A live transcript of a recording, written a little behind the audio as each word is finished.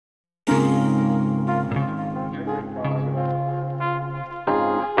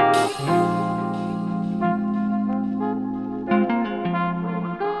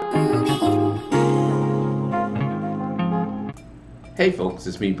Hey folks,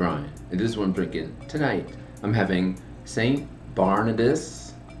 it's me Brian, and this is what I'm drinking tonight. I'm having St.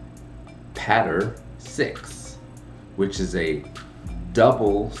 Bernardus Pater 6, which is a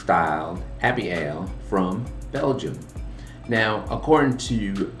double styled Abbey Ale from Belgium. Now, according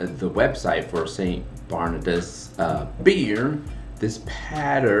to the website for St. Bernardus beer, this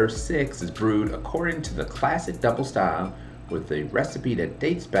Pater 6 is brewed according to the classic double style with a recipe that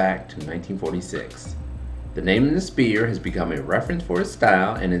dates back to 1946. The name of this beer has become a reference for its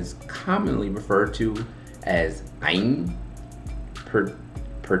style and is commonly referred to as Ein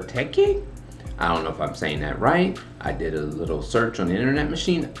Perteke. I don't know if I'm saying that right. I did a little search on the internet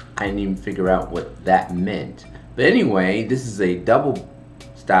machine. I didn't even figure out what that meant. But anyway, this is a double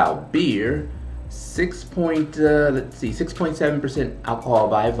style beer, 6.7% alcohol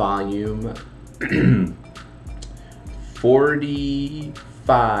by volume.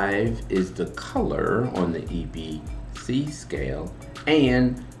 45 is the color on the EBC scale,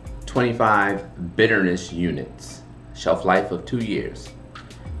 and 25 bitterness units. Shelf life of 2 years.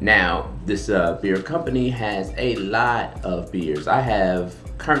 Now, this beer company has a lot of beers. I have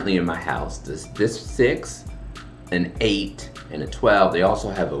currently in my house this 6, an 8, and a 12. They also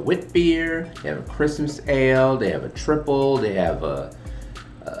have a wit beer, they have a Christmas ale, they have a triple, they have a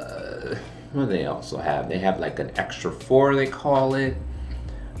what do they also have? They have like an extra 4, they call it.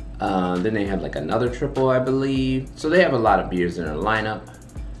 Then they have like another triple, I believe. So they have a lot of beers in their lineup.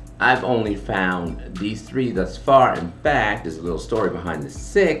 I've only found these 3 thus far. In fact, there's a little story behind the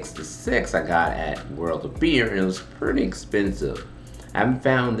 6. The 6 I got at World of Beer, and it was pretty expensive. I haven't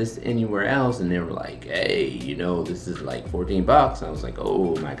found this anywhere else, and they were like, hey, you know, this is like 14 bucks. I was like,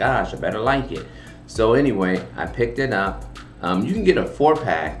 oh my gosh, I better like it. So anyway, I picked it up. You can get a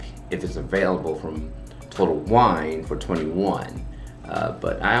 4-pack if it's available from Total Wine for 21.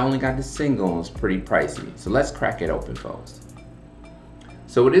 But I only got the single, and it's pretty pricey. So let's crack it open, folks.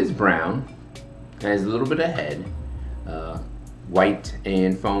 So it is brown, has a little bit of head, white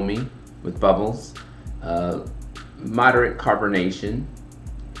and foamy with bubbles, moderate carbonation.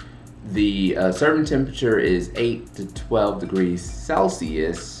 The serving temperature is 8 to 12 degrees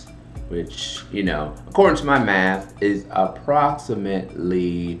Celsius, which, you know, according to my math, is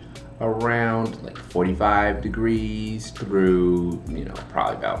approximately around like 45 degrees through, you know,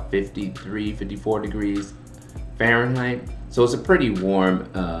 probably about 53, 54 degrees Fahrenheit. So it's a pretty warm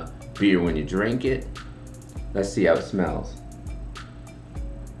beer when you drink it. Let's see how it smells.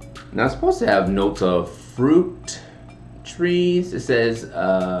 Now it's supposed to have notes of fruit, trees. It says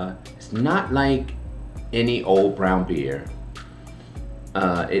it's not like any old brown beer.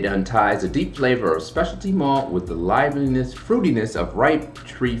 It unties a deep flavor of specialty malt with the liveliness, fruitiness of ripe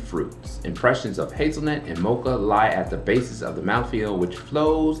tree fruits. Impressions of hazelnut and mocha lie at the basis of the mouthfeel, which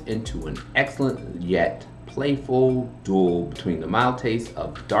flows into an excellent yet playful duel between the mild taste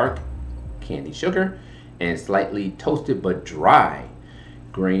of dark candy sugar and slightly toasted but dry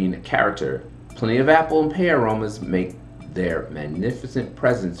grain character. Plenty of apple and pear aromas make their magnificent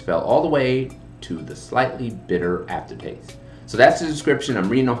presence felt all the way to the slightly bitter aftertaste. So that's the description I'm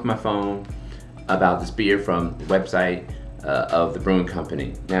reading off my phone about this beer from the website of the brewing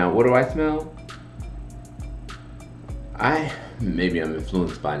company. Now, what do I smell? Maybe I'm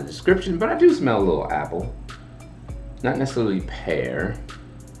influenced by the description, but I do smell a little apple. Not necessarily pear.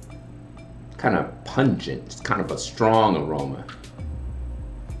 Kind of pungent. It's kind of a strong aroma.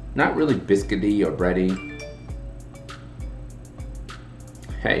 Not really biscuity or bready.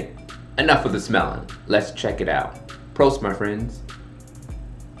 Hey, enough of the smelling. Let's check it out. Prost, my friends.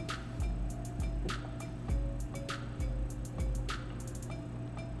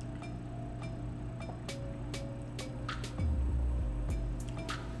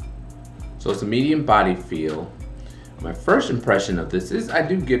 So it's a medium body feel. My first impression of this is I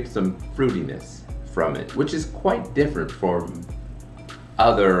do get some fruitiness from it, which is quite different from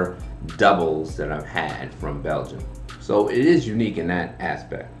other doubles that I've had from Belgium. So it is unique in that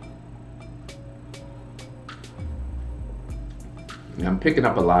aspect. I'm picking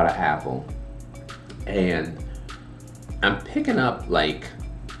up a lot of apple, and I'm picking up like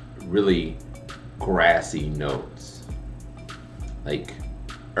really grassy notes, like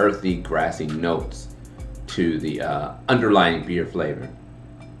earthy grassy notes to the underlying beer flavor.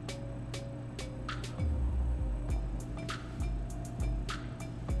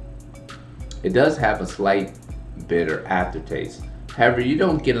 It does have a slight bitter aftertaste. However, you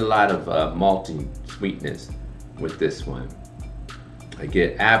don't get a lot of malty sweetness with this one. I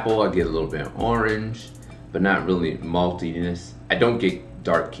get apple, I get a little bit of orange, but not really maltiness. I don't get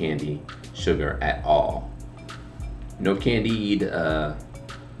dark candy sugar at all. No candied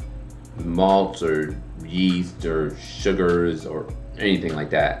malts or yeast or sugars or anything like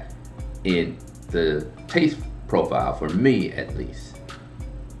that in the taste profile, for me at least.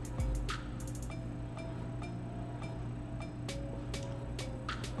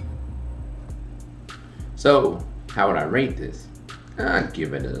 So how would I rate this? I'd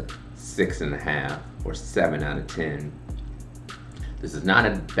give it a 6.5 or 7 out of 10. This is not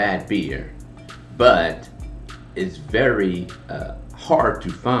a bad beer, but it's very hard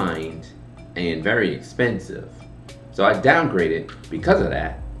to find and very expensive. So I downgrade it because of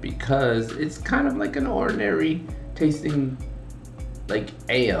that, because it's kind of like an ordinary tasting like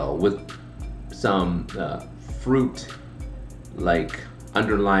ale with some fruit like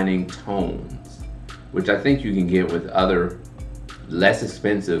underlining tones, which I think you can get with other less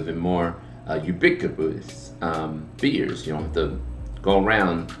expensive and more ubiquitous beers. You don't have to go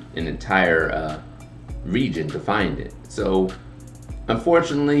around an entire region to find it. So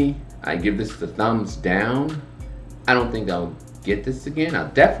unfortunately, I give this the thumbs down. I don't think I'll get this again. I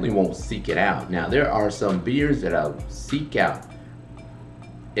definitely won't seek it out. Now, there are some beers that I'll seek out.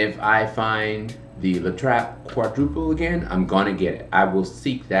 If I find the La Trappe quadruple again, I'm gonna get it. I will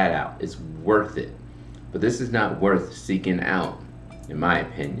seek that out. It's worth it. But this is not worth seeking out, in my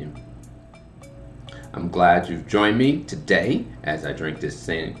opinion. I'm glad you've joined me today as I drink this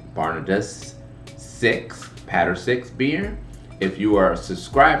St. Bernardus 6 Patter 6 beer. If you are a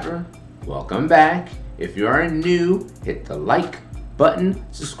subscriber, welcome back. If you are new, hit the like button,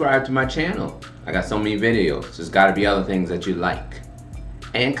 subscribe to my channel. I got so many videos. There's gotta be other things that you like.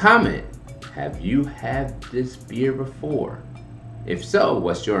 And comment, have you had this beer before? If so,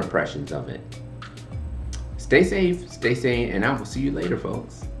 what's your impressions of it? Stay safe, stay sane, and I will see you later,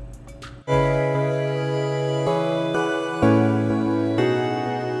 folks.